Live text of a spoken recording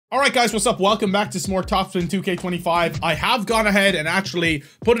Alright guys, what's up? Welcome back to some more Top Spin 2K25. I have gone ahead and actually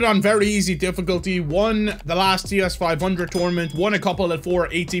put it on very easy difficulty. Won the last CS500 tournament, won a couple at 4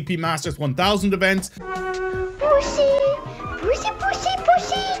 ATP Masters 1000 events. Pussy.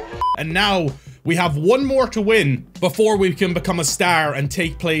 And now we have one more to win before we can become a star and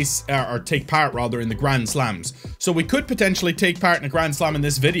take part rather in the Grand Slams. So we could potentially take part in a Grand Slam in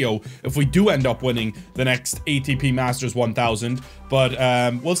this video if we do end up winning the next ATP Masters 1000. But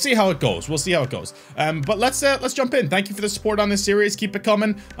we'll see how it goes. But let's jump in. Thank you for the support on this series. Keep it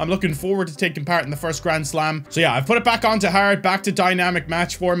coming. I'm looking forward to taking part in the first Grand Slam. So yeah, I've put it back onto hard, back to dynamic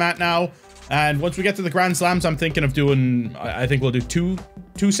match format now. And once we get to the Grand Slams, I'm thinking of doing, I think we'll do two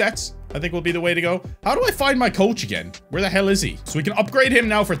sets. I think will be the way to go. How do I find my coach again? Where the hell is he? So we can upgrade him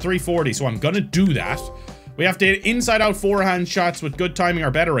now for 340. So I'm gonna do that. We have to hit inside out forehand shots with good timing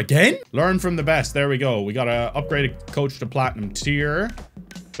or better again. Learn from the best. There we go. We got to upgrade a coach to platinum tier.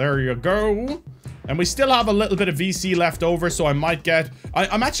 There you go. And we still have a little bit of VC left over, so I might get...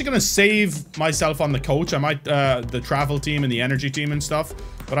 I'm actually going to save myself on the coach. I might, the travel team and the energy team and stuff.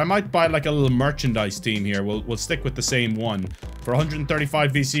 But I might buy like a little merchandise team here. We'll stick with the same one. For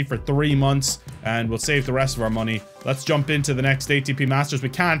 135 VC for 3 months. And we'll save the rest of our money. Let's jump into the next ATP Masters. We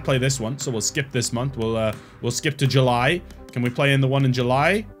can't play this one, so we'll skip this month. We'll skip to July. Can we play in the one in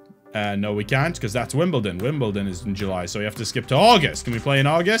July? No, we can't, because that's Wimbledon. Wimbledon is in July, so we have to skip to August. Can we play in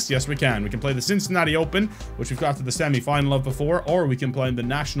August? Yes, we can. We can play the Cincinnati Open, which we've got to the semi-final of before, or we can play in the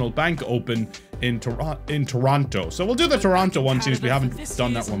National Bank Open in Toronto. So we'll do the Toronto one since we haven't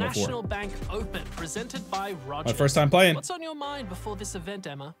done that one before. National Bank Open, presented by Roger. My first time playing. What's on your mind before this event,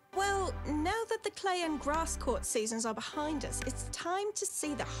 Emma? Well, now that the clay and grass court seasons are behind us, it's time to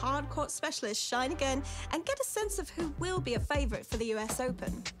see the hard court specialists shine again and get a sense of who will be a favorite for the US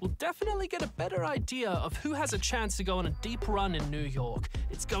Open. We'll definitely get a better idea of who has a chance to go on a deep run in New York.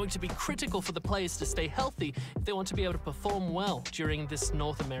 It's going to be critical for the players to stay healthy if they want to be able to perform well during this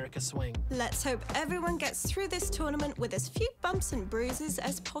North America swing. Let's hope everyone gets through this tournament with as few bumps and bruises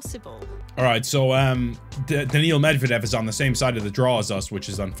as possible. All right, so Daniil Medvedev is on the same side of the draw as us, which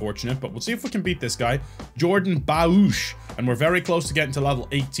is unfortunate, but we'll see if we can beat this guy. Jordan Bausch, and we're very close to getting to level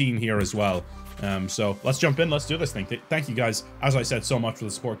 18 here as well. So let's jump in. Let's do this thing. Thank you guys, as I said, so much for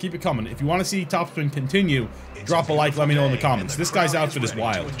the support. Keep it coming. If you want to see Top Spin continue, drop a like. Let me know in the comments. This guy's outfit is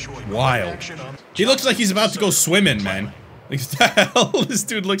wild. He looks like he's about to go swimming, man. Like, the hell? This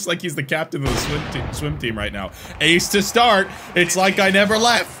dude looks like he's the captain of the swim team right now. Ace to start. It's like I never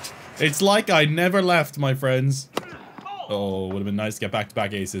left. It's like I never left, my friends. Oh, would have been nice to get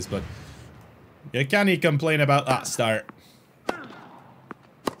back-to-back aces, but you can't complain about that start.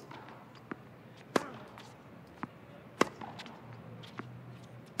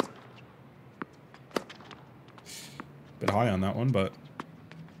 Bit high on that one, but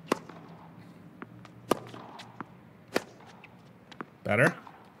better.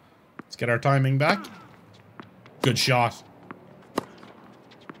 Let's get our timing back. Good shot.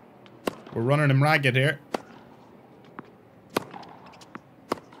 We're running him ragged here.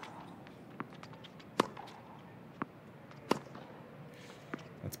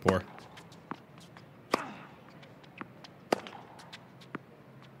 That's poor.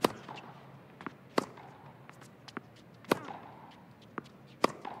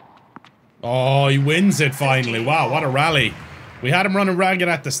 Oh, he wins it finally. Wow, what a rally. We had him running ragged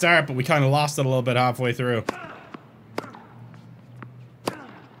at the start, but we kind of lost it a little bit halfway through.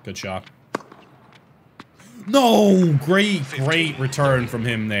 Good shot. No! Great return from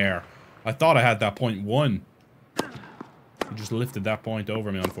him there. I thought I had that point won. He just lifted that point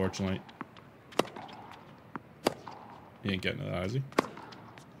over me, unfortunately. He ain't getting to that, is he?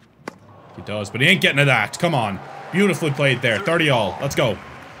 He does, but he ain't getting to that. Come on. Beautifully played there. 30 all. Let's go.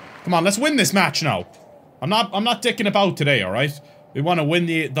 Come on, let's win this match now. I'm not dicking about today, alright? We want to win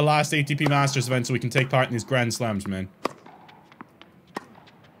the last ATP Masters event so we can take part in these Grand Slams, man.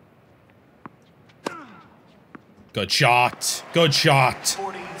 Good shot. Good shot.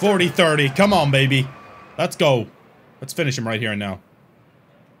 40-30. Come on, baby. Let's go. Let's finish him right here and now.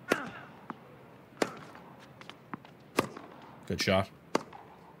 Good shot.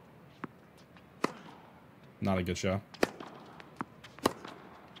 Not a good shot.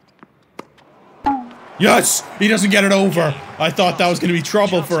 Yes! He doesn't get it over. I thought that was going to be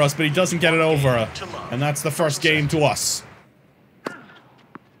trouble for us, but he doesn't get it over. And that's the first game to us.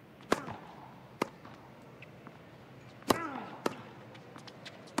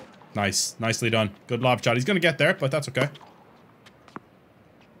 Nice. Nicely done. Good lob shot. He's going to get there, but that's okay.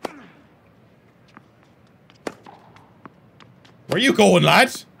 Where are you going,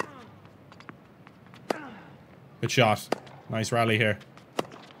 lad? Good shot. Nice rally here.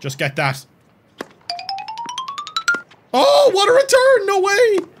 Just get that. Oh, what a return! No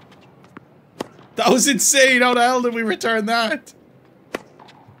way! That was insane. How the hell did we return that?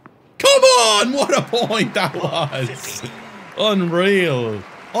 Come on! What a point that was! Unreal.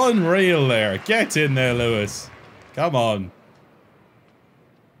 Unreal there. Get in there, Lewis. Come on.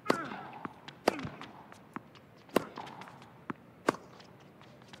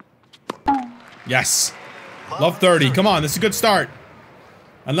 Yes. Love 30. Come on, this is a good start.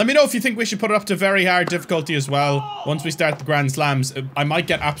 And let me know if you think we should put it up to very hard difficulty as well. Once we start the Grand Slams, I might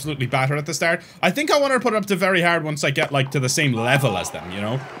get absolutely battered at the start. I think I want to put it up to very hard once I get, like, to the same level as them, you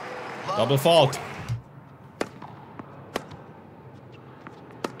know? Double fault.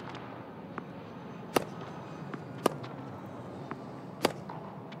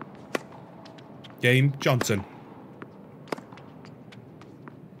 Game Johnson.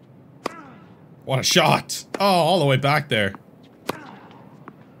 What a shot! Oh, all the way back there.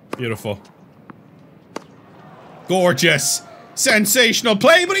 Beautiful. Gorgeous. Sensational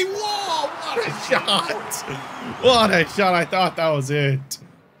play, but he... Whoa! What a shot! What a shot. I thought that was it.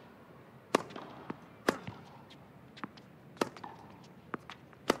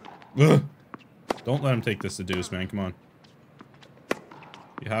 Ugh. Don't let him take this to deuce, man. Come on.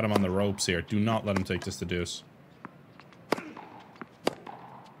 You had him on the ropes here. Do not let him take this to deuce.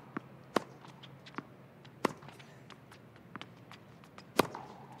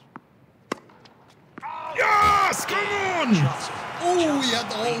 Yes! Come on! Oh, he had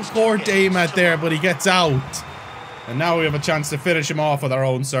the whole court aim at there, but he gets out. And now we have a chance to finish him off with our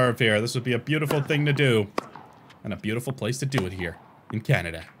own serve here. This would be a beautiful thing to do. And a beautiful place to do it here in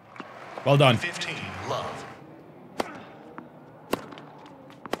Canada. Well done. 15, love.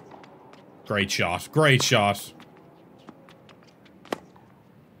 Great shot. Great shot.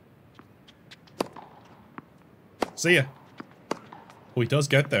 See ya. Oh, he does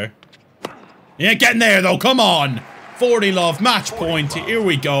get there. He ain't getting there, though. Come on. 40 love. Match point. Here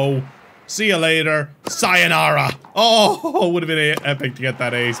we go. See you later. Sayonara. Oh, would have been epic to get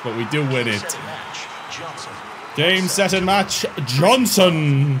that ace, but we do win it. Game, set, and match.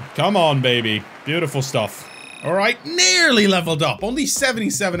 Johnson. Come on, baby. Beautiful stuff. All right, nearly leveled up. Only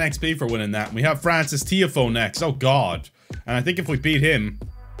 77 XP for winning that. We have Francis Tiafoe next. Oh, God. And I think if we beat him,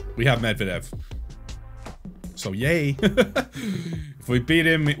 we have Medvedev. So, yay. If we beat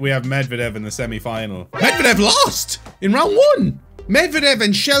him, we have Medvedev in the semi-final. Medvedev lost in round 1. Medvedev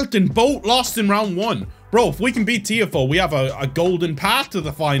and Shelton both lost in round 1. Bro, if we can beat Tiafoe, we have a golden path to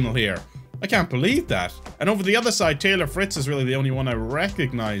the final here. I can't believe that. And over the other side, Taylor Fritz is really the only one I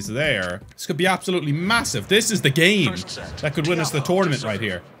recognize there. This could be absolutely massive. This is the game that could win us the tournament right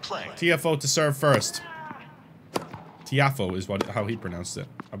here. Tiafoe to serve first. Tiafoe is how he pronounced it.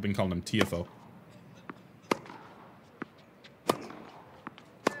 I've been calling him Tiafoe.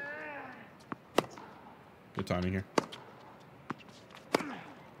 Good timing here.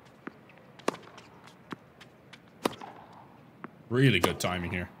 Really good timing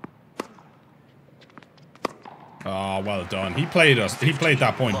here. Oh, well done. He played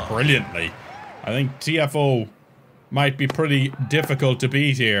that point brilliantly. I think Tiafoe might be pretty difficult to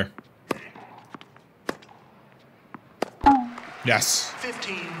beat here. Yes.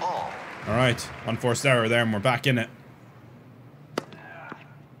 15 all. Alright, unforced error there and we're back in it.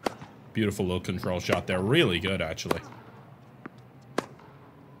 Beautiful little control shot there. Really good, actually.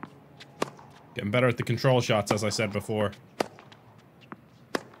 Getting better at the control shots, as I said before.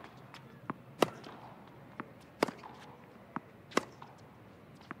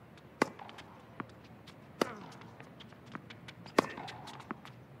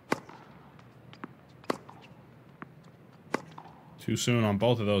 Too soon on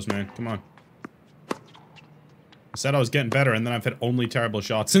both of those, man. Come on. I said I was getting better, and then I've hit only terrible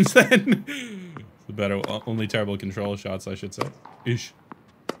shots since then. The better, only terrible control shots, I should say. Ish.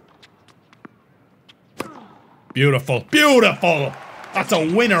 Beautiful. Beautiful! That's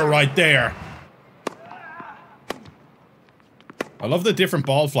a winner right there. I love the different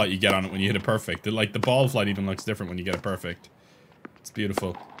ball flight you get on it when you hit it perfect. Like, the ball flight even looks different when you get it perfect. It's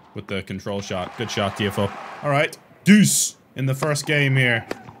beautiful with the control shot. Good shot, Tiafoe. Alright. Deuce in the first game here.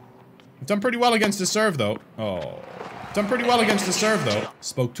 I've done pretty well against the serve, though. Oh. Done pretty well against the serve, though.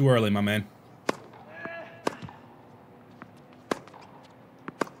 Spoke too early, my man.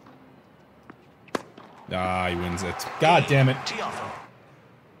 Ah, he wins it. God damn it.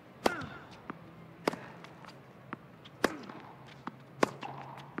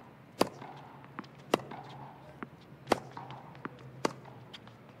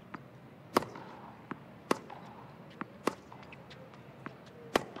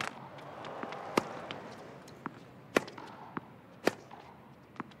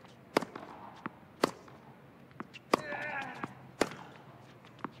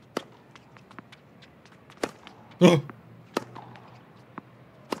 Oh.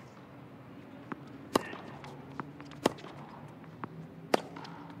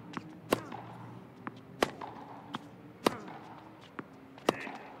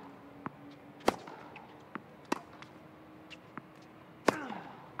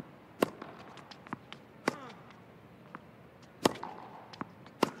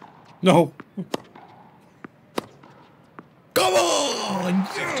 No. Come on!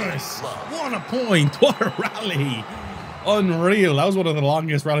 Yes! What a point! What a rally! Unreal. That was one of the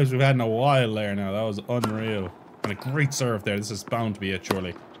longest rallies we've had in a while there now. That was unreal. And a great serve there. This is bound to be it,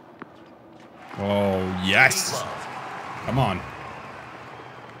 surely. Oh, yes! Come on.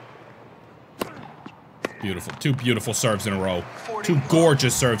 Beautiful. Two beautiful serves in a row. Two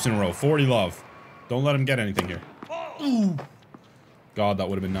gorgeous serves in a row. 40 love. Don't let him get anything here. Ooh. God, that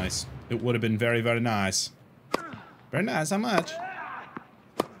would have been nice. It would have been very, very nice. Very nice. How much?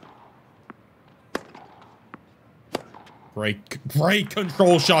 Great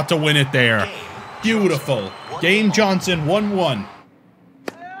control shot to win it there. Beautiful. Game Johnson 1-1.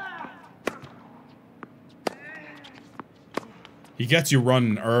 He gets you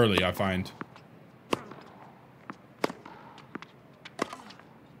running early, I find.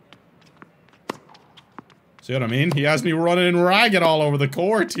 See what I mean? He has me running ragged all over the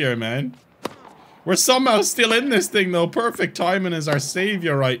court here, man. We're somehow still in this thing, though. Perfect timing is our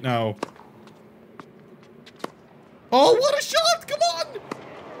savior right now. Oh, what a shot! Come on!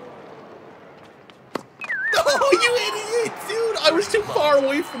 Oh, you idiot, dude! I was too far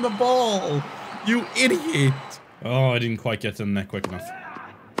away from the ball. You idiot! Oh, I didn't quite get to the net quick enough.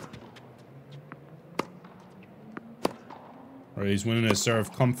 Alright, he's winning his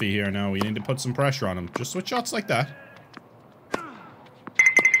serve comfy here now. We need to put some pressure on him. Just with shots like that.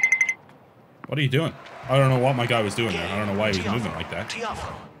 What are you doing? I don't know what my guy was doing there. I don't know why he was moving like that.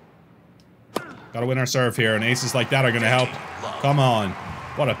 Gotta win our serve here, and aces like that are gonna help. Come on.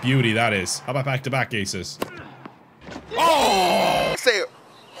 What a beauty that is. How about back-to-back aces? Oh! Say,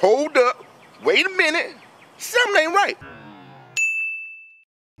 hold up. Wait a minute. Something ain't right.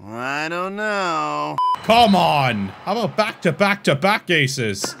 I don't know. Come on! How about back-to-back-to-back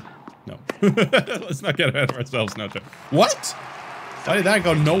aces? No. Let's not get ahead of ourselves now. What? Why did that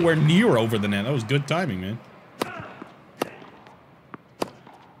go nowhere near over the net? That was good timing, man.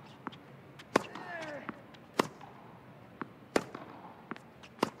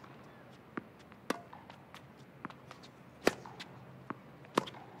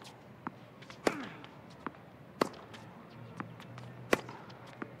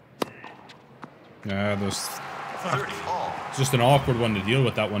 Those... It's just an awkward one to deal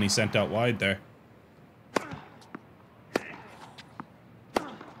with, that one he sent out wide there.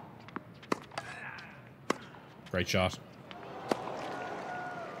 Great shot.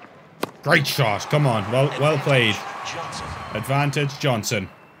 Great shot. Come on. Well played. Advantage Johnson.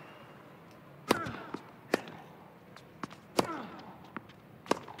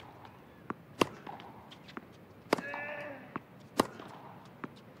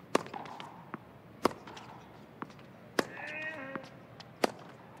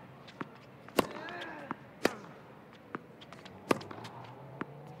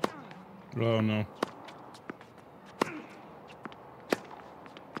 Oh no.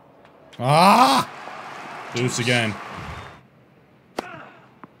 Ah! Loose again.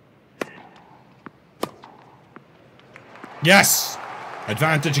 Yes!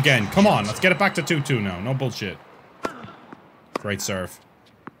 Advantage again. Come on, let's get it back to 2-2 now. No bullshit. Great serve.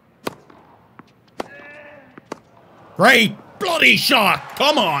 Great bloody shot!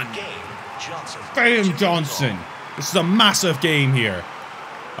 Come on! Game Johnson. This is a massive game here.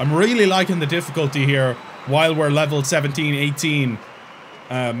 I'm really liking the difficulty here while we're level 17, 18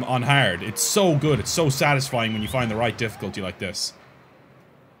 on hard. It's so good. It's so satisfying when you find the right difficulty like this.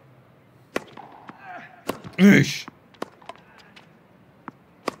 Ish.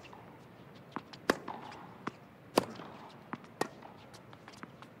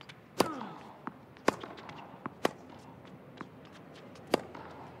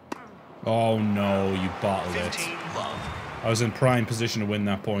 Oh no, you bottled it. I was in prime position to win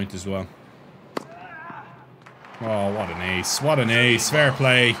that point as well. Oh, what an ace. What an ace. Fair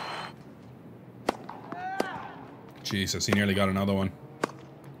play. Jesus, he nearly got another one.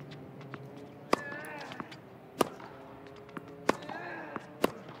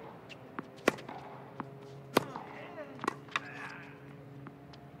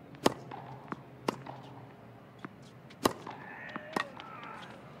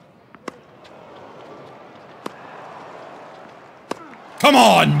 Come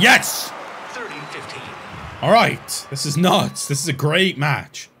on, yes! 30-15. All right, this is nuts. This is a great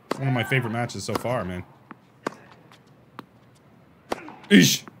match. One of my favorite matches so far, man.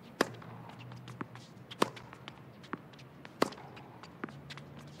 Ish.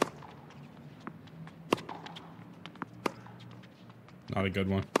 Not a good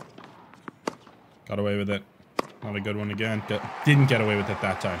one. Got away with it. Not a good one again. Didn't get away with it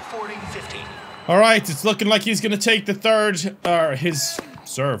that time. 40-15. Alright, it's looking like he's gonna take the third, or his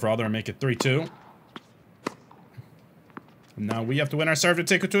serve rather, and make it 3-2. Now we have to win our serve to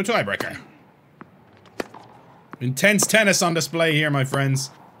take it to a tiebreaker. Intense tennis on display here, my friends.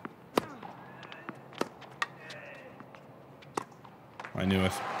 I knew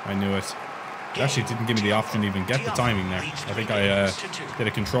it. I knew it. It actually didn't give me the option to even get the timing there. I think I did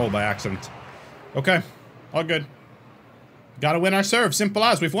a control by accident. Okay, all good. Gotta win our serve, simple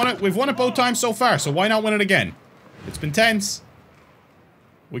as. We've won it both times so far, so why not win it again? It's been tense.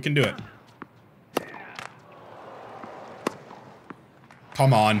 We can do it.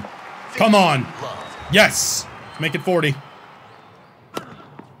 Come on. Come on. Yes! Make it 40.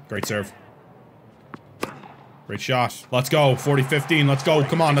 Great serve. Great shot. Let's go. 40-15. Let's go.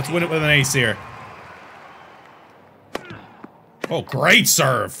 Come on. Let's win it with an ace here. Oh, great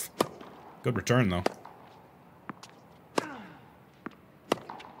serve. Good return, though.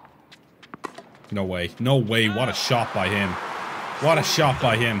 No way. No way. What a shot by him. What a shot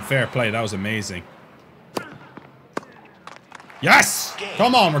by him. Fair play. That was amazing. Yes!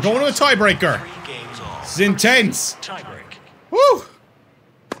 Come on. We're going to a tiebreaker. This is intense. Woo!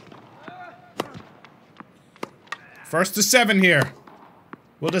 First to 7 here.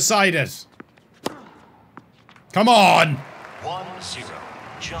 We'll decide it. Come on! 1-0.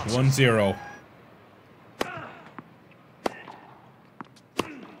 1-0.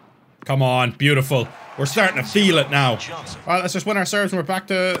 Come on, beautiful. We're starting to feel it now. Alright, let's just win our serves and we're back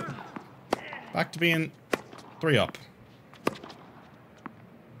to being 3 up.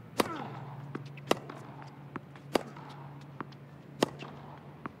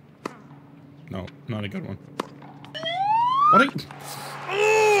 No, not a good one.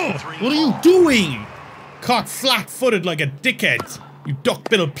 What are you doing? Caught flat-footed like a dickhead. You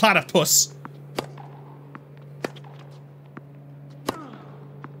duck-billed platypus.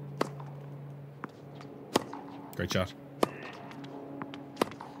 Great shot.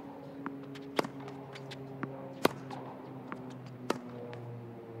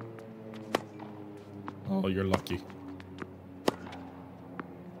 Oh, you're lucky.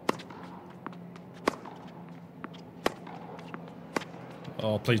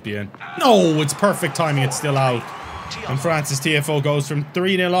 Oh, please be in. No, it's perfect timing. It's still out. And France's Tiafoe goes from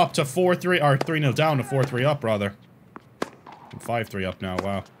 3-0 up to 4-3, or 3-0 down to 4-3 up, rather. 5-3 up now,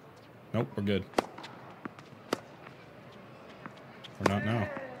 wow. Nope, we're good. We're not now.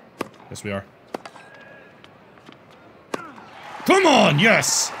 Yes, we are. Come on,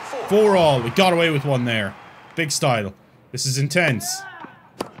 yes! 4-all. We got away with one there. Big style. This is intense.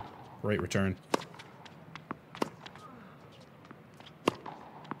 Great return.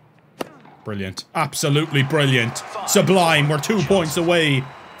 Brilliant. Absolutely brilliant. Sublime. We're 2 points away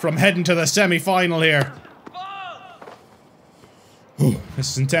from heading to the semi-final here. This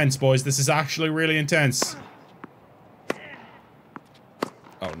is intense, boys. This is actually really intense.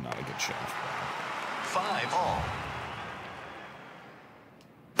 Oh, not a good shot. 5-all.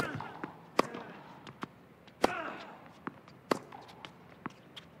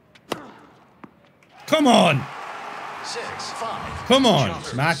 Come on! 6-5. Come on!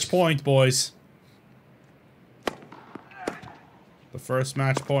 Match point, boys. The first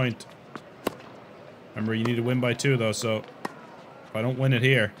match point. Remember, you need to win by 2, though, so... if I don't win it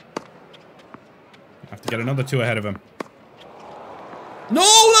here... I have to get another 2 ahead of him. No!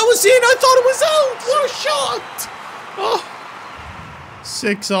 That was in! I thought it was out! What a shot! Oh!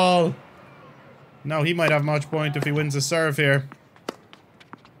 6-all. Now he might have match point if he wins the serve here.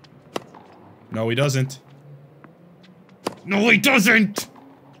 No, he doesn't. No, he doesn't!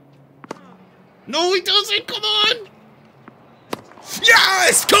 No, he doesn't! Come on!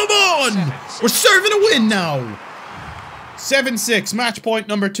 Yes! Come on! We're serving a win now! 7-6, match point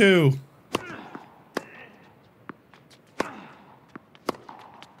number 2.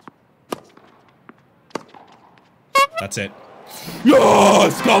 That's it.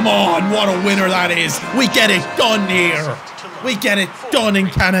 Yes! Come on! What a winner that is! We get it done here! We get it done in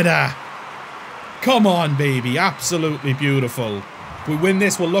Canada! Come on, baby. Absolutely beautiful. If we win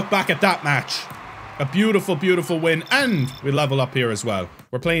this, we'll look back at that match. A beautiful, beautiful win, and we level up here as well.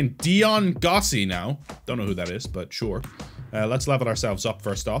 We're playing Dion Gossi now. Don't know who that is, but sure. Let's level ourselves up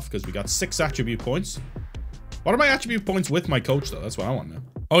first off, because we got 6 attribute points. What are my attribute points with my coach, though? That's what I want to know.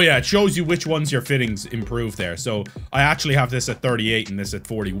 Oh yeah, it shows you which ones your fittings improve there. So I actually have this at 38 and this at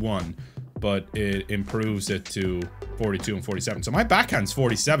 41, but it improves it to 42 and 47. So my backhand's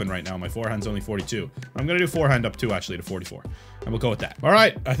 47 right now. My forehand's only 42. I'm gonna do forehand up 2 actually to 44. And we'll go with that. All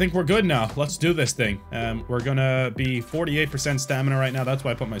right, I think we're good now. Let's do this thing. We're gonna be 48% stamina right now. That's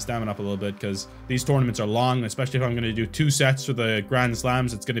why I put my stamina up a little bit, because these tournaments are long, especially if I'm gonna do 2 sets for the Grand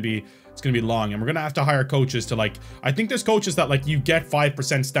Slams. It's gonna be long, and we're gonna have to hire coaches to, like, I think there's coaches that, like, you get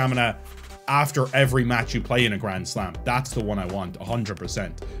 5% stamina after every match you play in a Grand Slam. That's the one I want,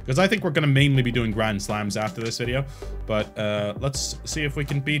 100%. Because I think we're going to mainly be doing Grand Slams after this video. But let's see if we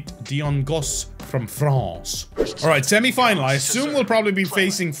can beat Dion Goss from France. Alright, semi-final. I assume we'll probably be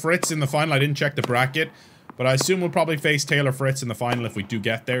facing Fritz in the final. I didn't check the bracket. But I assume we'll probably face Taylor Fritz in the final if we do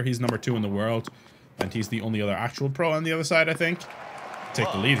get there. He's number 2 in the world. And he's the only other actual pro on the other side, I think. Take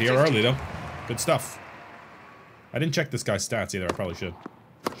the lead here early, though. Good stuff. I didn't check this guy's stats either. I probably should.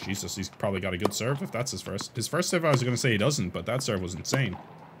 Jesus, he's probably got a good serve if that's his first. His first serve, I was going to say he doesn't, but that serve was insane.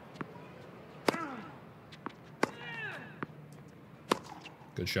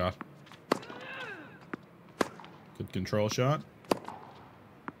 Good shot. Good control shot.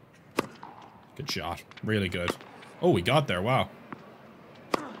 Good shot. Really good. Oh, we got there. Wow.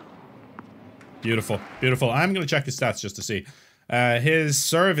 Beautiful. Beautiful. I'm going to check his stats just to see. His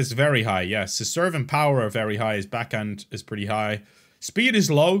serve is very high. Yes, his serve and power are very high. His backhand is pretty high. Speed is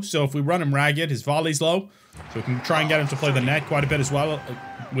low, so if we run him ragged, his volley's low. So we can try and get him to play the net quite a bit as well.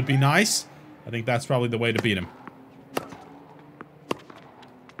 It would be nice. I think that's probably the way to beat him.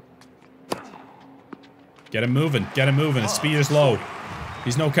 Get him moving. Get him moving. His speed is low.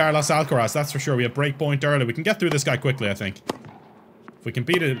 He's no Carlos Alcaraz, that's for sure. We have break point early. We can get through this guy quickly, I think. If we can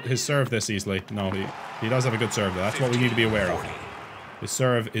beat his serve this easily. No, he does have a good serve, though. That's what we need to be aware of. His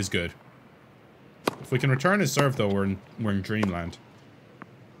serve is good. If we can return his serve, though, we're in dreamland.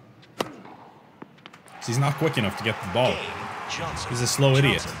 He's not quick enough to get the ball. He's a slow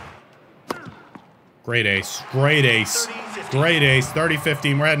idiot. Great ace. Great ace. Great ace.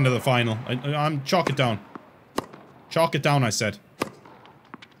 30-15. We're heading to the final. I'm chalk it down. Chalk it down, I said.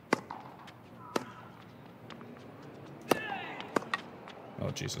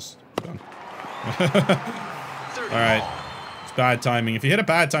 Oh, Jesus. Done. Alright. It's bad timing. If you hit a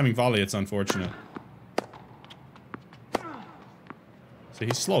bad timing volley, it's unfortunate. See,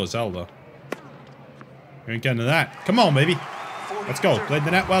 he's slow as hell, though. We ain't getting to that. Come on, baby. Let's go. Played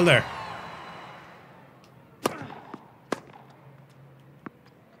the net well there.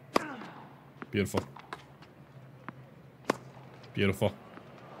 Beautiful. Beautiful.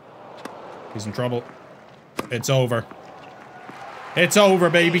 He's in trouble. It's over. It's over,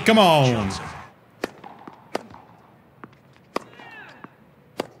 baby. Come on.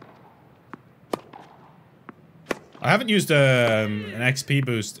 I haven't used an XP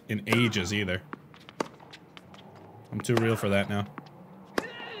boost in ages either. I'm too real for that now.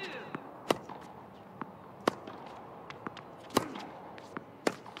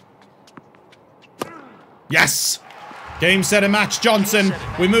 Yes! Game, set, and match, Johnson.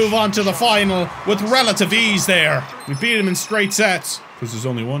 We move on to the final with relative ease there. We beat him in straight sets. Because there's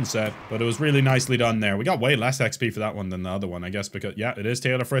only one set, but it was really nicely done there. We got way less XP for that one than the other one, I guess, because, yeah, it is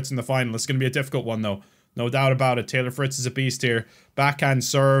Taylor Fritz in the final. It's going to be a difficult one, though. No doubt about it. Taylor Fritz is a beast here. Backhand,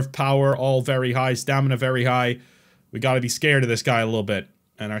 serve, power, all very high. Stamina, very high. We got to be scared of this guy a little bit.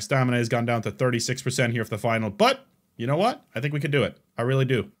 And our stamina has gone down to 36% here for the final. But, you know what? I think we can do it. I really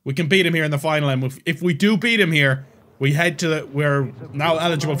do. We can beat him here in the final. And if we do beat him here, we head to we're now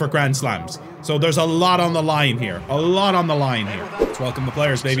eligible for Grand Slams. So there's a lot on the line here. A lot on the line here. Let's welcome the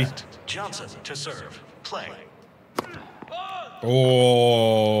players, baby. Johnson to serve. Play.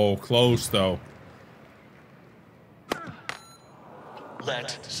 Oh, close though.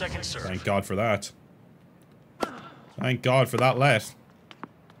 Let. Second serve. Thank God for that. Thank God for that let.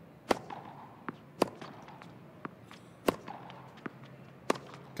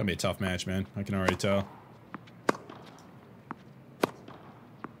 Gonna be a tough match, man. I can already tell.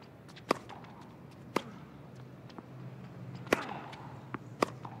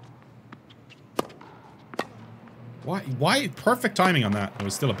 Why? Perfect timing on that. It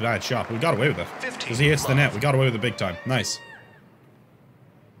was still a bad shot, but we got away with it. Because he hits the net. We got away with it big time. Nice.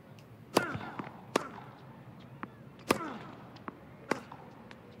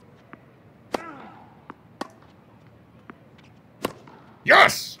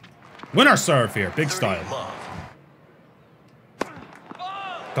 Yes! Winner serve here. Big style.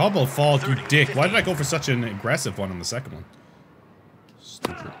 Double fault, you dick. Why did I go for such an aggressive one on the second one?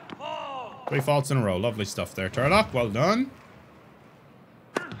 Stupid. 3 faults in a row. Lovely stuff there. Turlock, well done.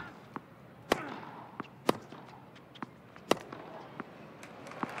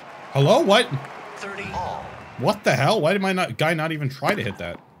 Hello? What? 30 all. What the hell? Why did my guy not even try to hit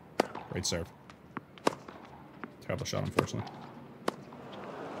that? Great serve. Treble shot, unfortunately.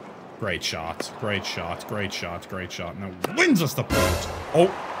 Great shot. Great shot. Great shot. Great shot. Now wins us the point. Oh.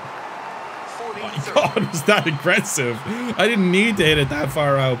 My God, was that aggressive? I didn't need to hit it that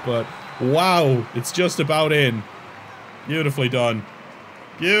far out, but wow, it's just about in. Beautifully done.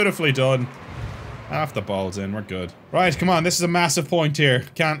 Beautifully done. Half the ball's in, we're good. Right, come on, this is a massive point here.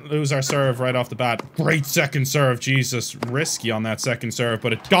 Can't lose our serve right off the bat. Great second serve, Jesus. Risky on that second serve,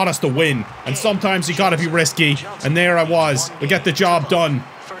 but it got us the win. And sometimes you gotta be risky. And there I was. We get the job done.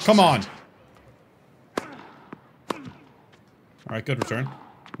 Come on. Alright, good return.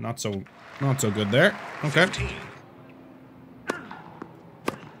 Not so good there. Okay.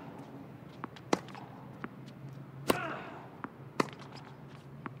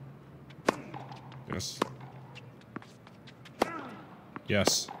 Yes.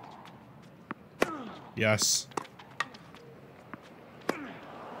 Yes. Yes.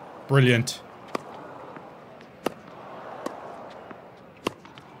 Brilliant.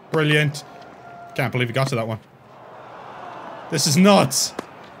 Brilliant. Can't believe he got to that one. This is nuts.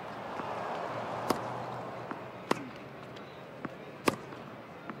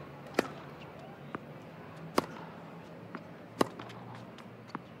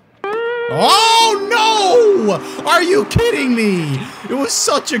 Oh no! Are you kidding me? It was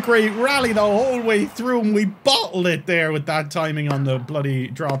such a great rally the whole way through and we bottled it there with that timing on the bloody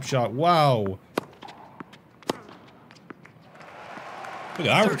drop shot. Wow. Look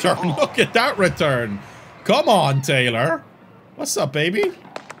at that return. Look at that return. Come on, Taylor. What's up, baby?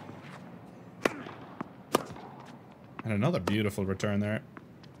 And another beautiful return there.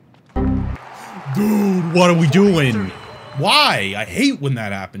 Dude, what are we doing? Why? I hate when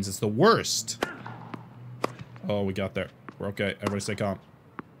that happens. It's the worst. Oh, we got there. We're okay. Everybody stay calm.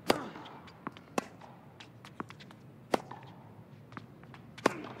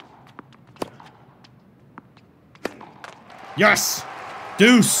 Yes!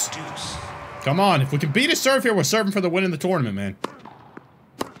 Deuce! Come on. If we can beat a serve here, we're serving for the win in the tournament, man.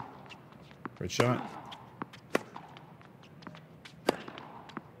 Great shot.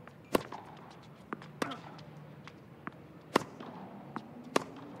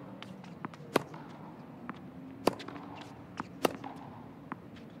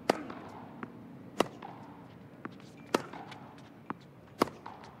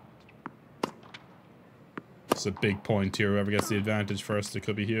 It's a big point here. Whoever gets the advantage first, it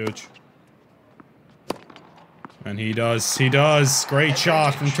could be huge. And he does. He does. Great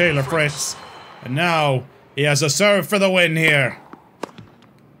shot from Taylor Fritz. And now he has a serve for the win here.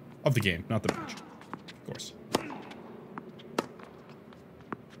 Of the game, not the match. Of course.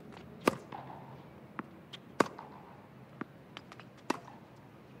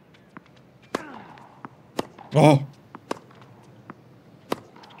 Oh!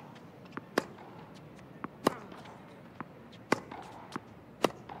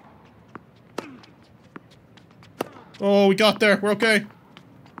 Oh, we got there. We're okay.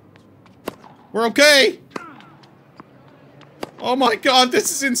 We're okay. Oh my God,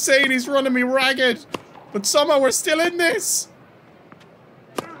 this is insane. He's running me ragged. But somehow we're still in this.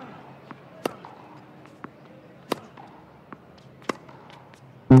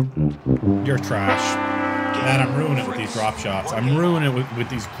 You're trash. Man, I'm ruining it with these drop shots. I'm ruining it with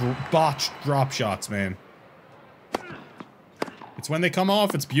these botched drop shots, man. It's when they come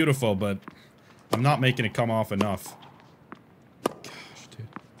off, it's beautiful, but I'm not making it come off enough.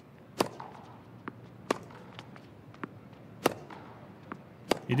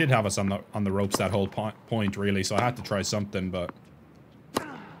 He did have us on the ropes that whole point, really, so I had to try something, but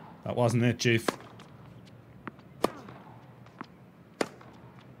that wasn't it, Chief.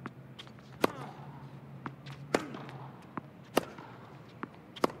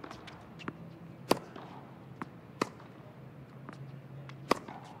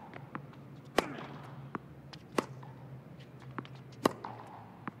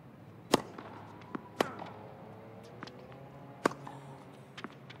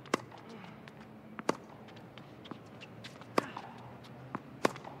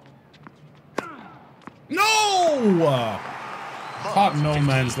 Caught no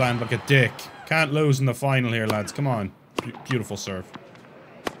man's land like a dick. Can't lose in the final here, lads. Come on. Beautiful serve.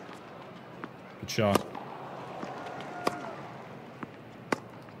 Good shot.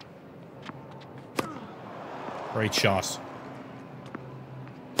 Great shot.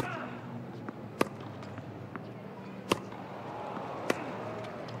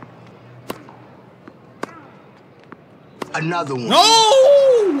 Another one.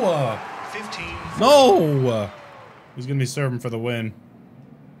 No! 15. No! He's gonna be serving for the win.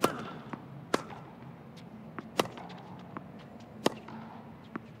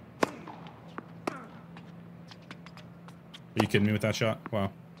 you kidding me with that shot?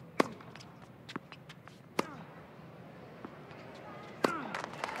 Wow.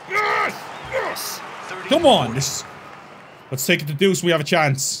 Yes! Yes! Come on! Let's take it to deuce. We have a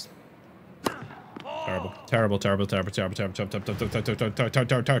chance. Terrible. Terrible, terrible, terrible, terrible, terrible, terrible,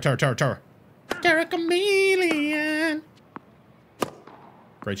 terrible, chameleon.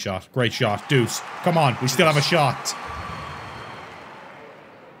 Great shot. Great shot. Deuce. Come on. We still have a shot.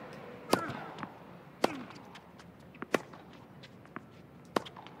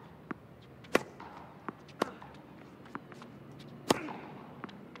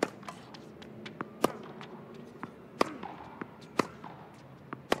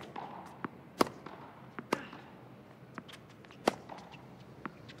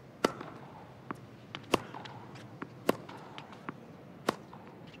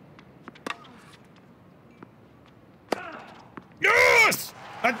 Yes!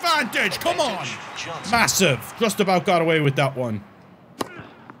 Advantage! Come on! Massive! Just about got away with that one.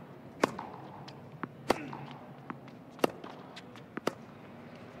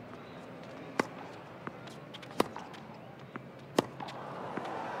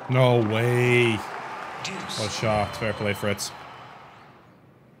 No way. What a shot. Fair play, Fritz.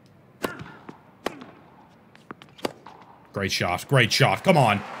 Great shot. Great shot. Come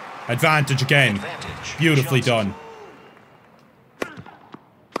on. Advantage again. Beautifully done.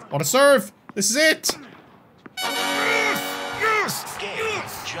 What a serve! This is it! Yes! Yes!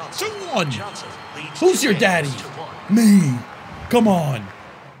 Yes! 2-1! Who's your daddy? Me! Come on!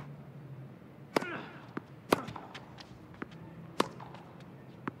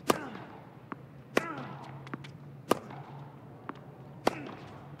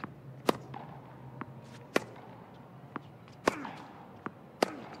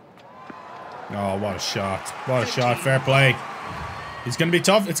 Oh, what a shot. What a shot. Fair play. He's gonna be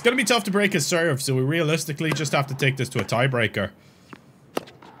tough. It's gonna be tough to break his serve, so we realistically just have to take this to a tiebreaker.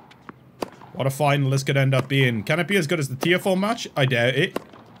 What a final this could end up being. Can it be as good as the Tiafoe match? I doubt it.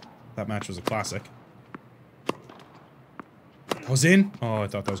 That match was a classic. That was in? Oh, I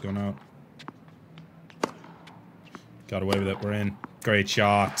thought that was going out. Got away with it. We're in. Great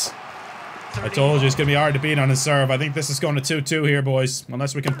shot. I told you it's gonna be hard to beat on his serve. I think this is going to 2-2 here, boys.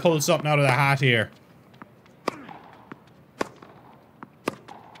 Unless we can pull something out of the hat here.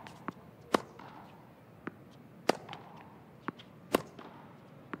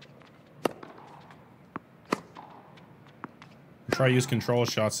 Try to use control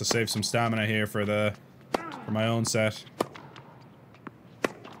shots to save some stamina here for my own set.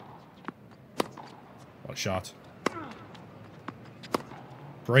 What a shot.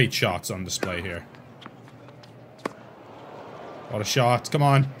 Great shots on display here. What a shot. Come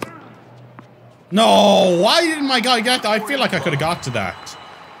on. No! Why didn't my guy get that? I feel like I could have got to that.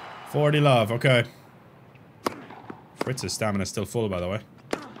 40 love. Okay. Fritz's stamina is still full, by the way.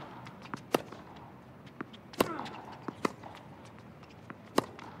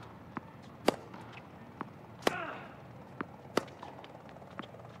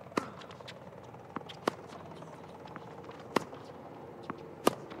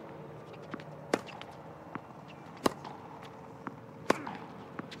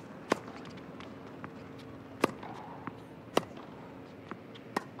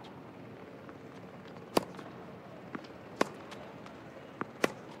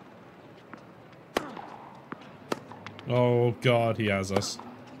 Oh god, he has us.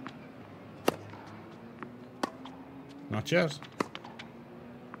 Not yet.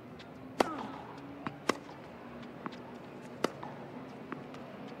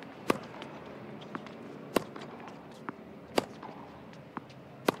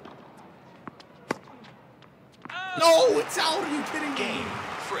 No, it's out. Are you kidding me?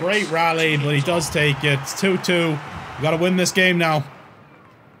 Great rally, but he does take it. It's 2-2. We gotta win this game now.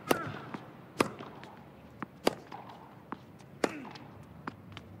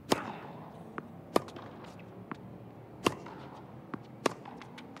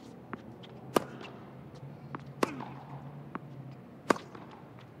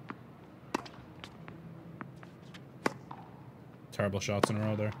 Terrible shots in a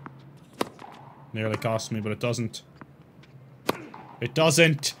row there. Nearly cost me, but it doesn't. It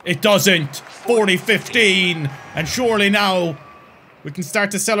doesn't. It doesn't. 40-15. And surely now we can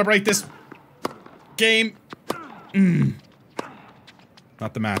start to celebrate this game.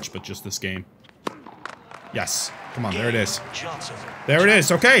 Not the match, but just this game. Yes. Come on, there it is. There it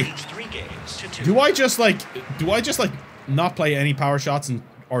is. Okay. Do I just like not play any power shots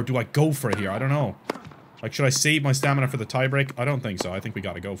or do I go for it here? I don't know. Like, should I save my stamina for the tiebreak? I don't think so. I think we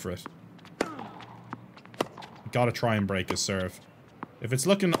gotta go for it. We gotta try and break his serve. If it's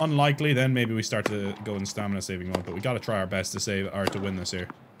looking unlikely, then maybe we start to go in stamina saving mode. But we gotta try our best to save or to win this here.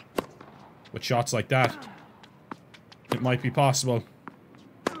 With shots like that, it might be possible.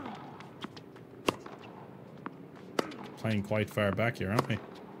 Playing quite far back here, aren't we?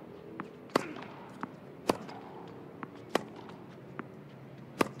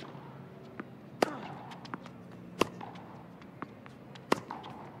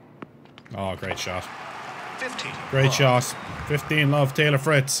 Oh, great shot. 15. Great shot. 15 love, Taylor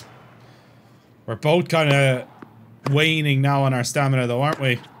Fritz. We're both kind of waning now on our stamina though, aren't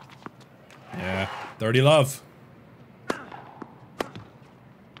we? Yeah. 30 love.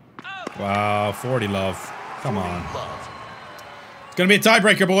 Wow, 40 love. Come on. It's gonna be a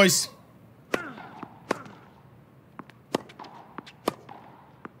tiebreaker, boys.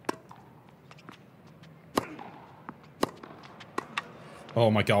 Oh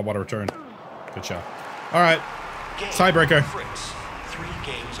my god, what a return. Good shot. Alright. Tiebreaker.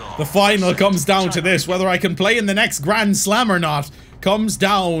 The final comes down to this. Whether I can play in the next Grand Slam or not comes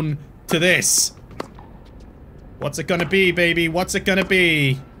down to this. What's it gonna be, baby? What's it gonna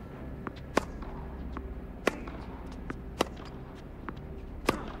be?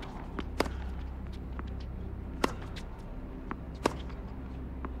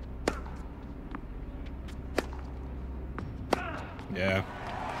 Yeah.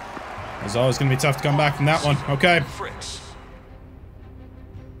 It's always gonna be tough to come back from that one. Okay.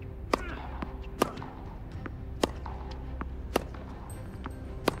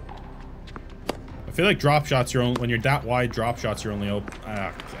 I feel like drop shots you're only when you're that wide. Drop shots you're only hope.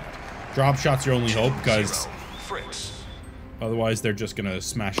 Drop shots your only hope because otherwise they're just gonna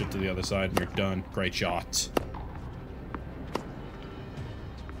smash it to the other side and you're done. Great shot.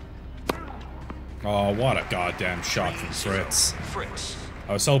 Oh, what a goddamn shot from Fritz.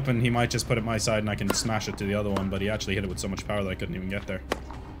 I was hoping he might just put it my side and I can smash it to the other one, but he actually hit it with so much power that I couldn't even get there.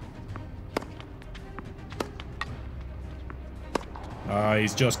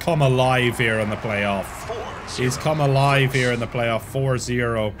 He's just come alive here in the playoff. He's come alive here in the playoff.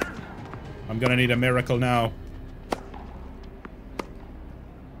 4-0. I'm gonna need a miracle now.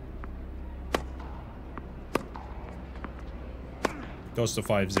 Goes to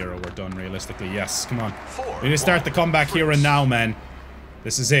 5-0. We're done realistically. Yes, come on. We need to start the comeback here and now, man.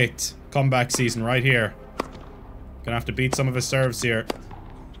 This is it. Comeback season right here. Gonna have to beat some of his serves here.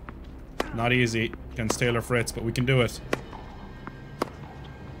 Not easy against Taylor Fritz, but we can do it.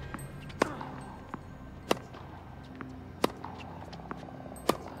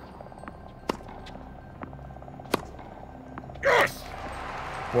 Yes!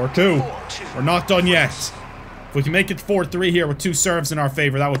 4-2. We're not done yet. If we can make it 4-3 here with 2 serves in our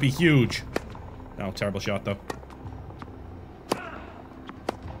favor, that would be huge. No, terrible shot though.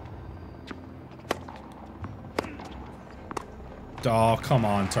 Oh, come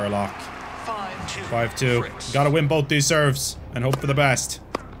on, Turlock. 5-2. Gotta win both these serves and hope for the best.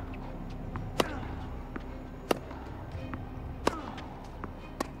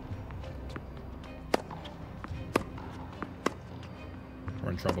 We're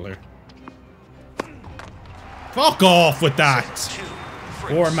in trouble here. Fuck off with that!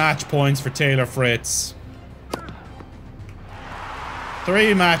 4 match points for Taylor Fritz.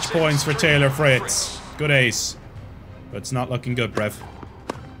 3 match points for Taylor Fritz. Good ace. But it's not looking good, Brev.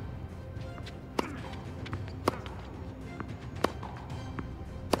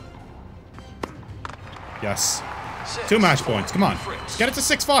 Yes. 2 match points. Come on. Let's get it to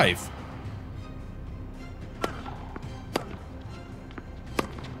 6-5.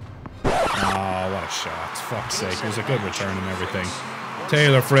 Oh, what a shot. Fuck's sake. It was a good return and everything.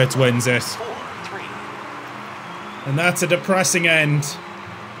 Taylor Fritz wins it. And that's a depressing end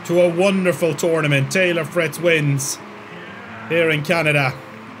to a wonderful tournament. Taylor Fritz wins here in Canada.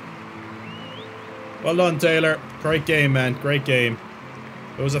 Well done, Taylor. Great game, man. Great game.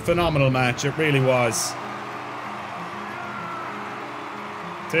 It was a phenomenal match. It really was.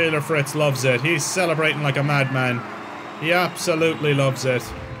 Taylor Fritz loves it. He's celebrating like a madman. He absolutely loves it.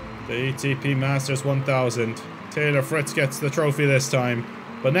 The ATP Masters 1000. Taylor Fritz gets the trophy this time.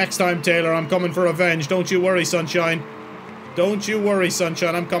 But next time, Taylor, I'm coming for revenge. Don't you worry, sunshine. Don't you worry,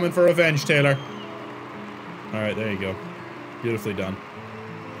 sunshine. I'm coming for revenge, Taylor. Alright, there you go. Beautifully done.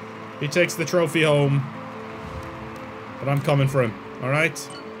 He takes the trophy home. But I'm coming for him. Alright?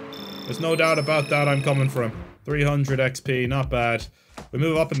 There's no doubt about that. I'm coming for him. 300 XP. Not bad. We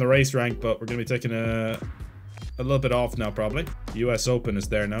move up in the race rank, but we're going to be taking a little bit off now, probably. US Open is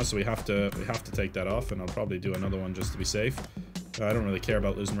there now, so we have to take that off, and I'll probably do another one just to be safe. I don't really care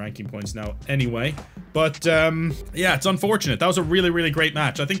about losing ranking points now anyway. But yeah, it's unfortunate. That was a really, really great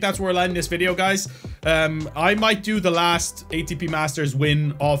match. I think that's where I'll end this video, guys. I might do the last ATP Masters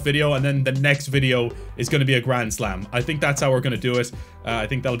win off video, and then the next video is going to be a Grand Slam. I think that's how we're going to do it. I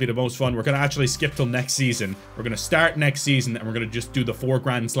think that'll be the most fun. We're going to actually skip till next season. We're going to start next season, and we're going to just do the 4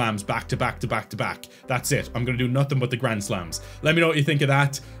 Grand Slams back to back to back to back. That's it. I'm going to do nothing but the Grand Slams. Let me know what you think of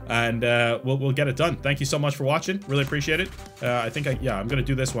that, and we'll get it done. Thank you so much for watching. Really appreciate it. I think I'm going to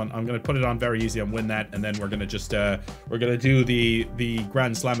do this one. I'm going to put it on very easy and win that, and then we're going to just we're going to do the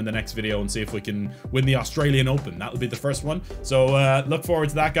Grand Slam in the next video and see if we can win the Australian Open. That'll be the first one. So look forward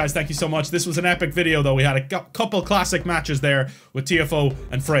to that, guys. Thank you so much. This was an epic video, though. We had a couple classic matches there with Tiafoe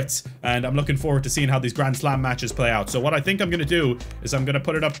and Fritz, and I'm looking forward to seeing how these Grand Slam matches play out. So what I think I'm going to do is I'm going to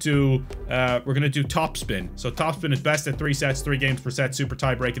put it up to we're going to do top spin. So top spin is best at 3 sets, 3 games per set, super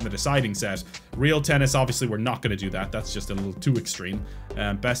tie break in the deciding set. Real tennis, obviously we're not going to do that. That's just a little too extreme.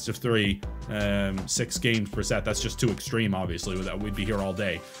 Best of 3, 6 games per set. That's just too extreme, obviously. We'd be here all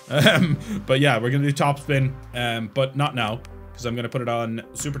day. But yeah, we're going to do top spin, but not now, because I'm going to put it on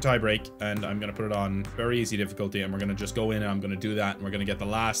super tie break, and I'm going to put it on very easy difficulty, and we're going to just go in, and I'm going to do that, and we're going to get the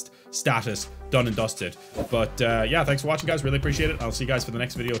last status done and dusted. But yeah, thanks for watching, guys. Really appreciate it. I'll see you guys for the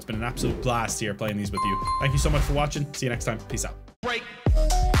next video. It's been an absolute blast here playing these with you. Thank you so much for watching. See you next time. Peace out. Break.